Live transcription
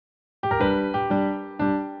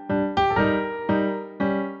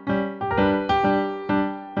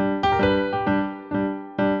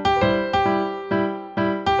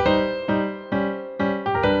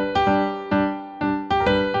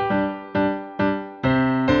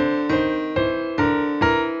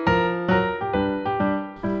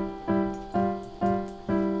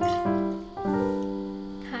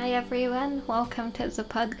everyone. Welcome to the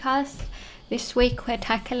podcast. This week we're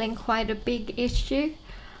tackling quite a big issue.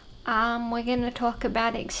 We're going to talk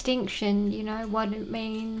about extinction, what it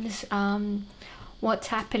means, what's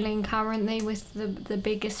happening currently with the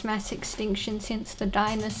biggest mass extinction since the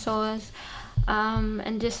dinosaurs,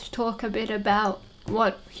 and just talk a bit about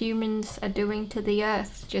what humans are doing to the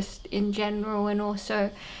earth just in general, and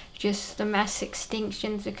also just the mass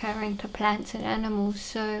extinctions occurring to plants and animals.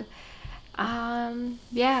 So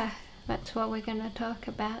that's what we're going to talk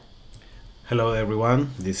about. Hello everyone,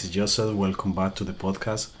 this is Joseph. Welcome back to the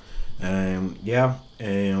podcast.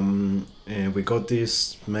 We got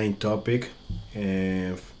this main topic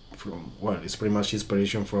it's pretty much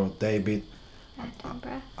inspiration from David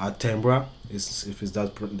Attenborough.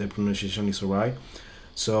 The pronunciation is right.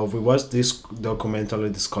 So we watched this documentary.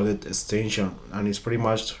 It's called Extinction, and it's pretty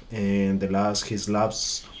much his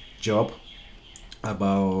last job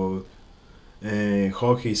about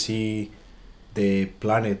how he see the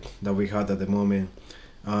planet that we had at the moment,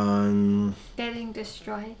 and getting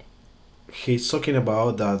destroyed. He's talking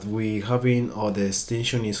about that the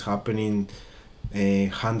extinction is happening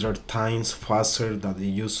 100 times faster than it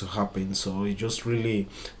used to happen. So it just really,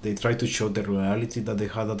 they try to show the reality that they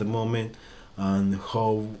had at the moment, and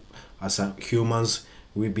how as humans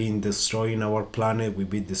we've been destroying our planet, we've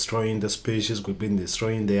been destroying the species, we've been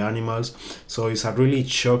destroying the animals. So it's a really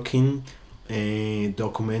shocking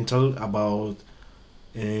documental about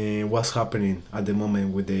what's happening at the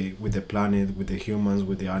moment with the planet, with the humans,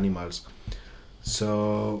 with the animals.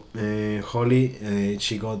 So Holly,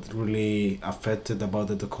 she got really affected about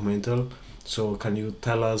the documental. So can you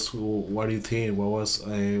tell us what do you think? What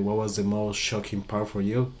was the most shocking part for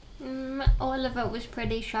you? All of it was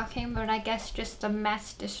pretty shocking, but I guess just the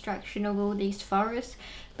mass destruction of all these forests.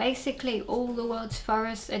 Basically, all the world's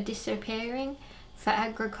forests are disappearing for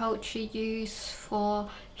agriculture use, for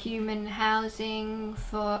human housing,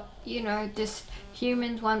 for, just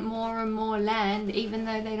humans want more and more land, even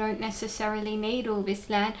though they don't necessarily need all this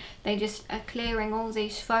land. They just are clearing all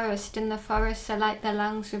these forests, and the forests are like the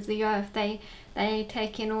lungs of the earth. They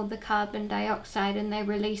take in all the carbon dioxide and they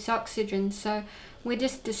release oxygen. So we're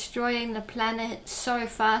just destroying the planet so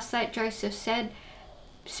fast, like Joseph said.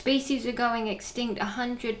 Species are going extinct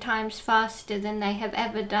 100 times faster than they have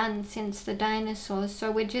ever done since the dinosaurs.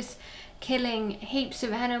 So we're just killing heaps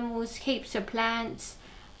of animals, heaps of plants.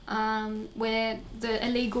 Where the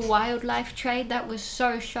illegal wildlife trade, that was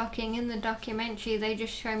so shocking in the documentary. They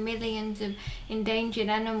just show millions of endangered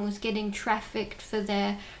animals getting trafficked for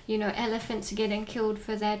their, elephants getting killed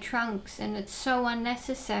for their trunks, and it's so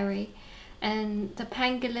unnecessary. And the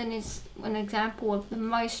pangolin is an example of the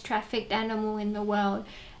most trafficked animal in the world.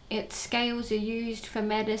 Its scales are used for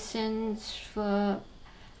medicines, for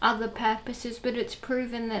other purposes, but it's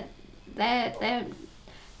proven that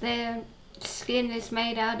their skin is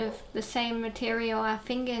made out of the same material our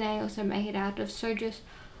fingernails are made out of. So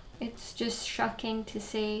it's just shocking to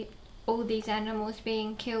see all these animals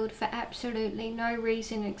being killed for absolutely no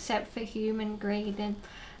reason except for human greed. And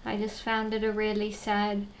I just found it a really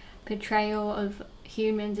sad portrayal of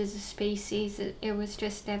humans as a species. It was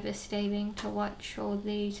just devastating to watch all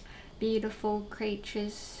these beautiful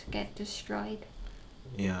creatures get destroyed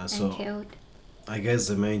and killed. I guess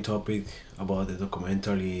the main topic about the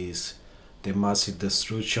documentary is the massive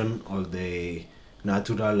destruction of the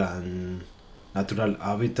natural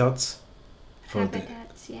habitats for the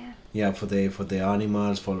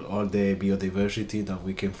animals, for all the biodiversity that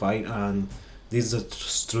we can find. And this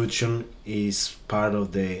destruction is part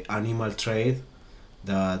of the animal trade,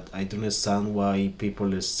 that I don't understand why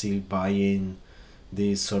people are still buying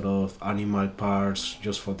these sort of animal parts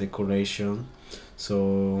just for decoration.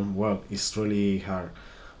 So it's really hard.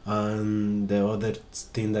 And the other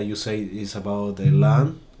thing that you say is about the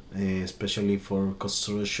land, especially for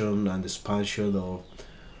construction and expansion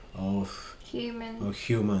of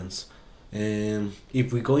humans. And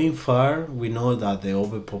if we're going far, we know that the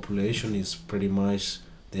overpopulation is pretty much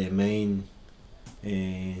the main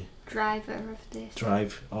driver of this.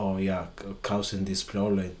 Causing this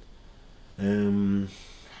problem.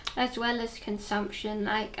 As well as consumption.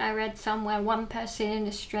 Like I read somewhere, one person in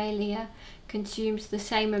Australia consumes the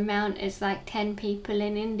same amount as like 10 people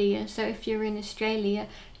in India. So if you're in Australia,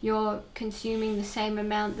 you're consuming the same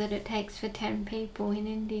amount that it takes for 10 people in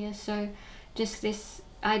India. So just this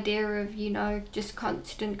idea of, just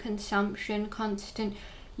constant consumption, constant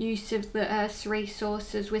use of the earth's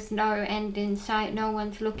resources with no end in sight. No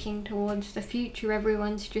one's looking towards the future.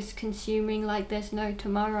 Everyone's just consuming like there's no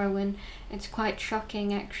tomorrow. And it's quite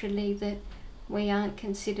shocking actually that we aren't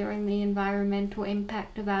considering the environmental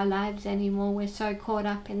impact of our lives anymore. We're so caught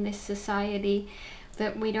up in this society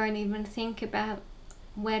that we don't even think about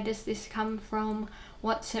where does this come from,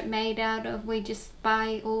 what's it made out of. We just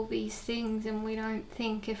buy all these things and we don't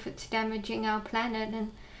think if it's damaging our planet,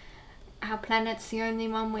 and our planet's the only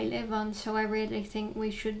one we live on, so I really think we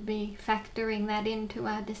should be factoring that into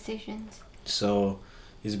our decisions. So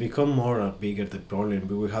it's become more a bigger the problem.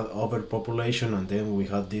 We had overpopulation, and then we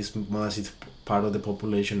had this massive part of the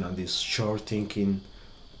population and this short thinking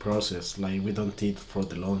process. Like we don't think for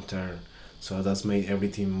the long term, so that's made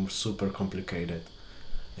everything super complicated.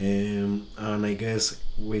 And I guess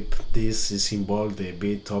with this is involved the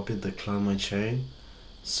big topic, the climate change.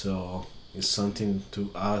 So it's something to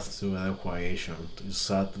add to the equation. It's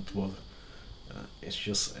sad that it's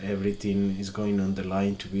just everything is going on the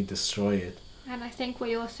line to be destroyed. And I think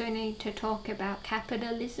we also need to talk about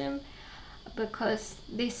capitalism, because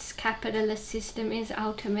this capitalist system is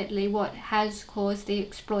ultimately what has caused the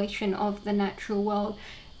exploitation of the natural world.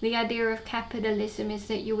 The idea of capitalism is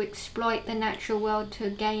that you exploit the natural world to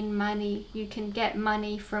gain money. You can get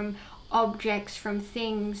money from objects, from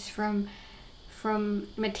things, from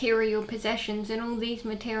material possessions, and all these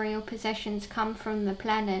material possessions come from the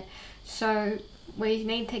planet. So we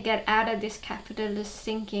need to get out of this capitalist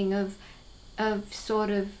thinking of sort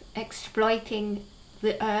of exploiting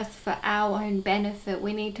the earth for our own benefit.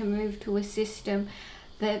 We need to move to a system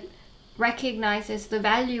that recognizes the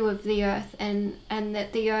value of the earth, and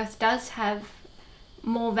that the earth does have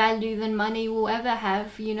more value than money will ever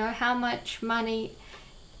have. You know, how much money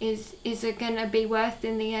is it going to be worth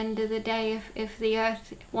in the end of the day if the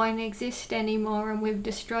earth won't exist anymore and we've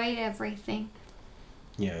destroyed everything?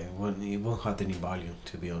 Yeah, it won't have any value,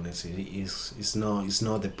 to be honest. It's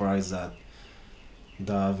not the price that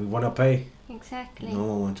we want to pay. Exactly. No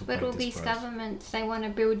one wants to pay But all this these price. governments, they want to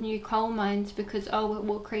build new coal mines because, oh, it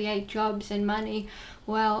will create jobs and money.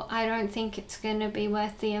 Well, I don't think it's going to be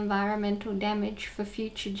worth the environmental damage for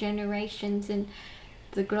future generations and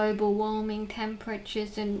the global warming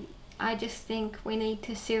temperatures. And I just think we need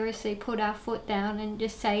to seriously put our foot down and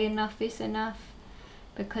just say enough is enough,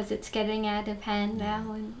 because it's getting out of hand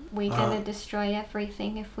now, and we're going to destroy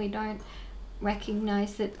everything if we don't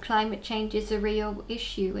recognize that climate change is a real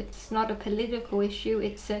issue. It's not a political issue,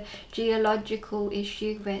 it's a geological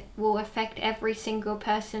issue that will affect every single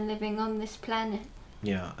person living on this planet.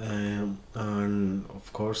 Yeah, and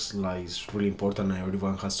of course, like it's really important, and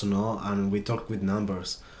everyone has to know. And we talk with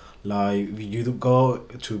numbers. Like if you do go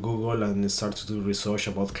to Google and start to do research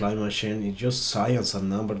about climate change, it's just science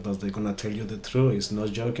and number that they're gonna tell you the truth. It's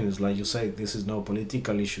not joking. It's like you say, this is no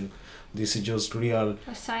political issue. This is just real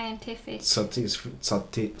Or scientific.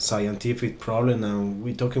 scientific problem, and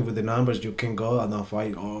we talking with the numbers. You can go and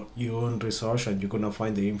find all your own research, and you're gonna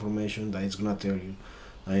find the information that is gonna tell you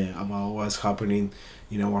about what's happening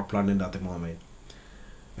in our planet at the moment.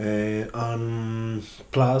 And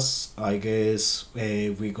plus, I guess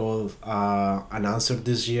we got an answer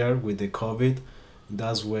this year with the COVID.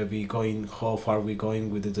 That's where we going. How far we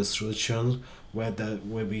going with the destruction? Where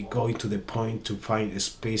we going to the point to find a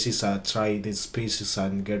species and try the species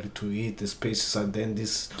and get to eat the species, and then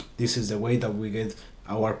this is the way that we get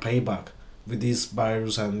our payback with this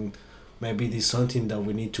virus, and maybe this is something that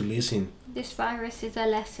we need to listen. This virus is a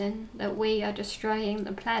lesson that we are destroying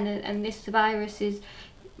the planet, and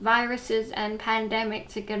viruses and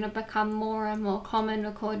pandemics are going to become more and more common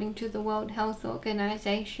according to the World Health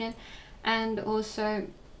Organization, and also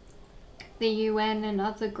the UN and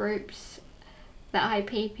other groups. The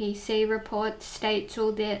IPCC report states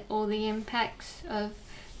all the impacts of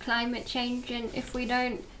climate change, and if we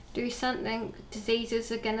don't do something,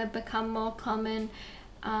 diseases are going to become more common,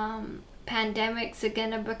 pandemics are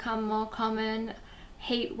going to become more common,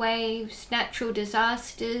 heat waves, natural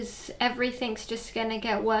disasters, everything's just going to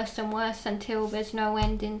get worse and worse until there's no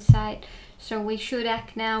end in sight. So we should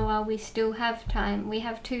act now while we still have time. We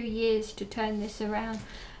have 2 years to turn this around.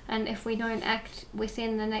 And if we don't act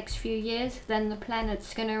within the next few years, then the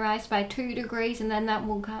planet's going to rise by 2 degrees, and then that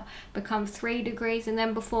will become 3 degrees. And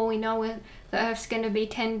then before we know it, the Earth's going to be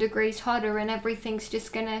 10 degrees hotter, and everything's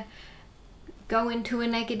just going to go into a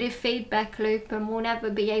negative feedback loop, and we'll never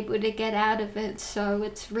be able to get out of it. So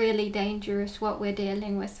it's really dangerous what we're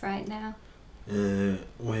dealing with right now.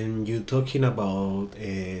 When you're talking about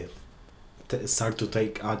start to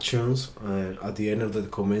take actions, at the end of the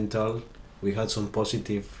documental, we had some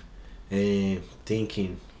positive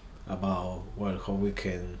thinking about how we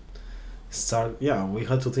can start. Yeah, we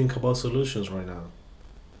had to think about solutions right now.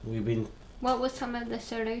 We've been What were some of the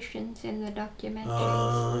solutions in the documentary?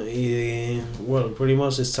 Pretty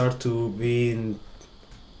much start to be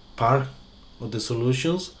part of the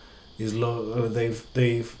solutions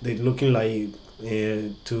They looking like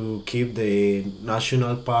to keep the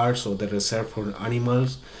national parks or the reserve for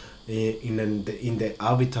animals in the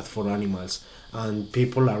habitat for animals, and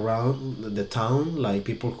people around the town, like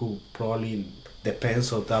people who probably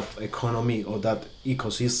depends on that economy or that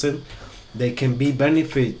ecosystem, they can be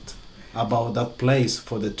benefit about that place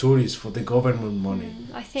for the tourists, for the government money.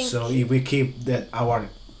 I think. So if we keep that our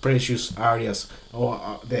precious areas,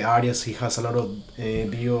 or the areas he has a lot of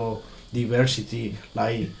biodiversity,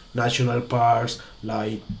 like national parks,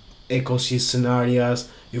 like ecosystem areas,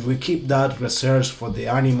 if we keep that reserves for the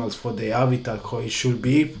animals, for the habitat how it should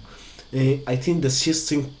be, I think the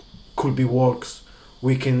system could be works.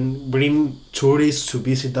 We can bring tourists to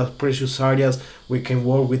visit that precious areas. We can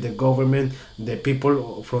work with the government, the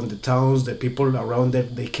people from the towns, the people around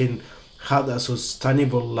them. They can have a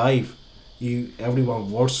sustainable life if everyone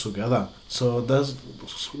works together. So that's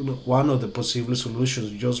one of the possible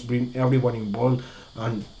solutions. Just bring everyone involved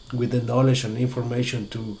and with the knowledge and information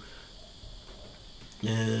to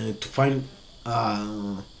find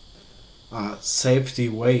a safety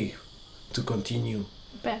way to continue.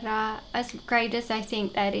 But as great as I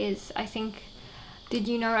think that is, I think, did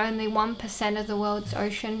you know only 1% of the world's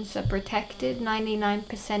oceans are protected?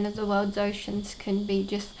 99% of the world's oceans can be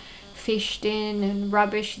just fished in and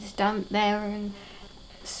rubbish is dumped there. And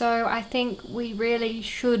so I think we really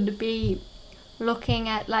should be looking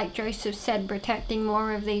at, like Joseph said, protecting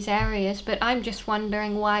more of these areas. But I'm just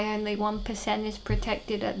wondering why only 1% is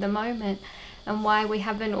protected at the moment, and why we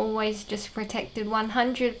haven't always just protected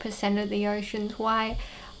 100% of the oceans. Why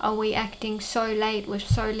are we acting so late with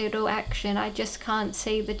so little action? I just can't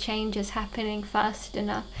see the changes happening fast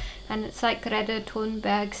enough. And it's like Greta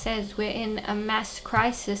Thunberg says, we're in a mass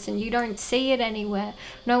crisis and you don't see it anywhere.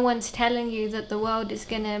 No one's telling you that the world is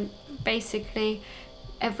going to basically,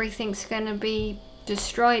 everything's going to be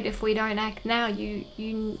destroyed if we don't act now.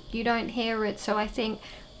 You don't hear it. So I think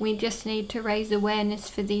we just need to raise awareness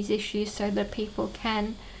for these issues so that people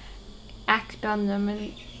can act on them.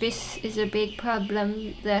 And this is a big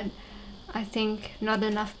problem that I think not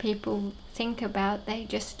enough people think about. They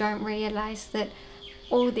just don't realize that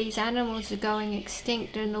all these animals are going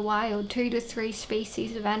extinct in the wild. 2 to 3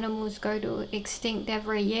 species of animals go to extinct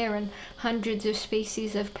every year, and hundreds of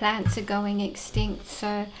species of plants are going extinct.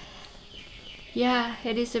 So yeah,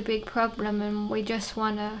 it is a big problem, and we just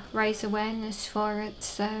want to raise awareness for it.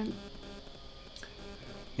 So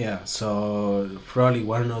Yeah, so probably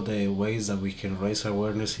one of the ways that we can raise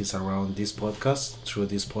awareness is around this podcast. Through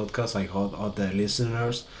this podcast, I hope all the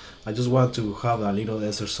listeners. I just want to have a little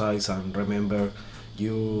exercise and remember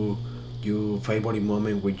you your favorite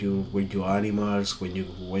moment with your animals, when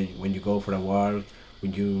you go for a walk,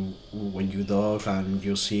 when you dog and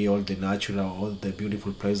you see all the natural, all the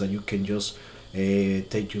beautiful place that you can just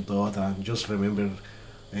take your dog, and just remember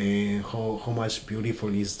how much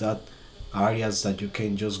beautiful is that areas that you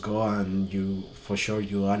can just go, and you for sure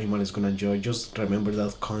your animal is gonna enjoy. Just remember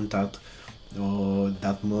that contact or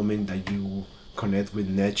that moment that you connect with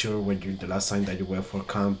nature, when you the last time that you went for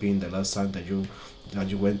camping, the last time that you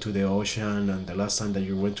went to the ocean, and the last time that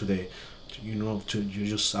you went to the to you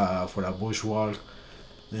just for a bushwalk.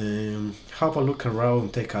 Have a look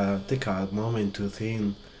around, take a moment to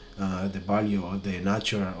think the value of the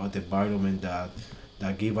nature or the environment that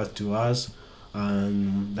give it to us,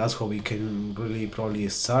 and that's how we can really probably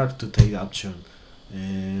start to take action.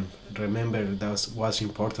 Remember that's what's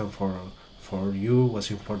important for you, what's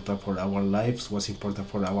important for our lives, what's important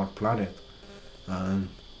for our planet, and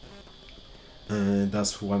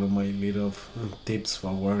that's one of my little tips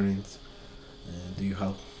for awareness. Do you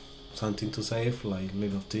have something to say, like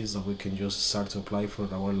little tips that we can just start to apply for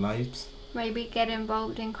our lives? maybe get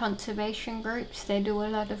involved in conservation groups. They do a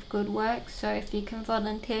lot of good work. So if you can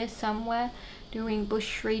volunteer somewhere doing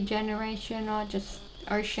bush regeneration or just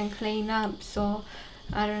ocean cleanups, or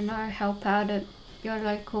I don't know, help out at your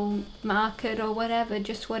local market or whatever,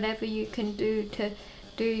 just whatever you can do to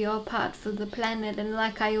do your part for the planet. And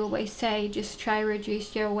like I always say, just try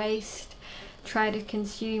reduce your waste, try to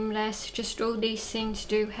consume less. Just all these things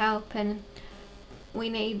do help, and we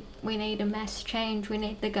need a mass change. We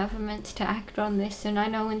need the governments to act on this. And I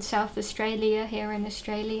know in South Australia, here in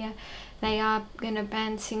Australia, they are going to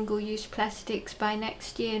ban single-use plastics by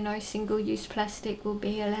next year. No single-use plastic will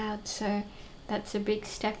be allowed. So that's a big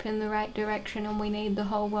step in the right direction, and we need the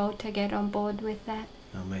whole world to get on board with that.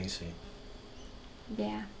 Amazing.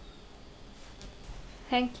 Yeah.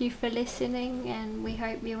 Thank you for listening, and we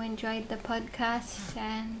hope you enjoyed the podcast.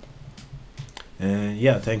 And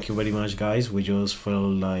Yeah, thank you very much, guys. We just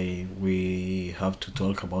felt like we have to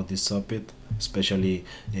talk about this topic. Especially,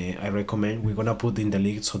 I recommend we're gonna put in the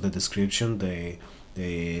links of the description the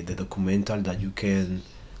documental that you can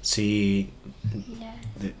see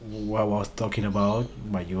Yeah. what I was talking about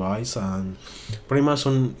by you guys, and pretty much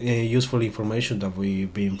some useful information that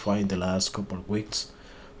we've been finding the last couple of weeks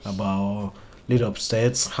about little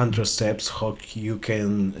steps, 100 steps, how you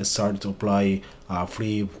can start to apply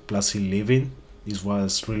free plastic living. This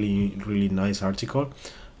was really nice article.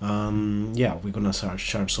 Yeah, we're gonna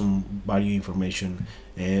share some value information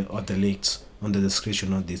on the links on the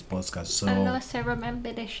description of this podcast. And So also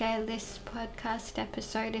remember to share this podcast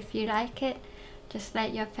episode if you like it. Just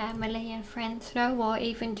let your family and friends know, or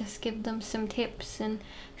even just give them some tips and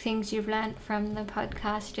things you've learnt from the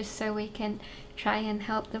podcast, just so we can try and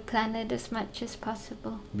help the planet as much as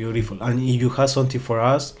possible. beautiful. And if you have something for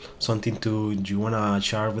us, something to you wanna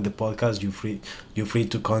share with the podcast, you free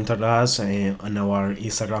to contact us on our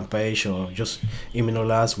Instagram page or just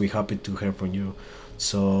email us. We're happy to hear from you.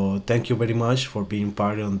 So thank you very much for being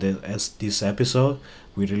part of this episode.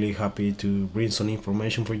 We're really happy to bring some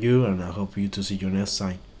information for you, and I hope you to see you next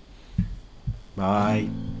time. Bye.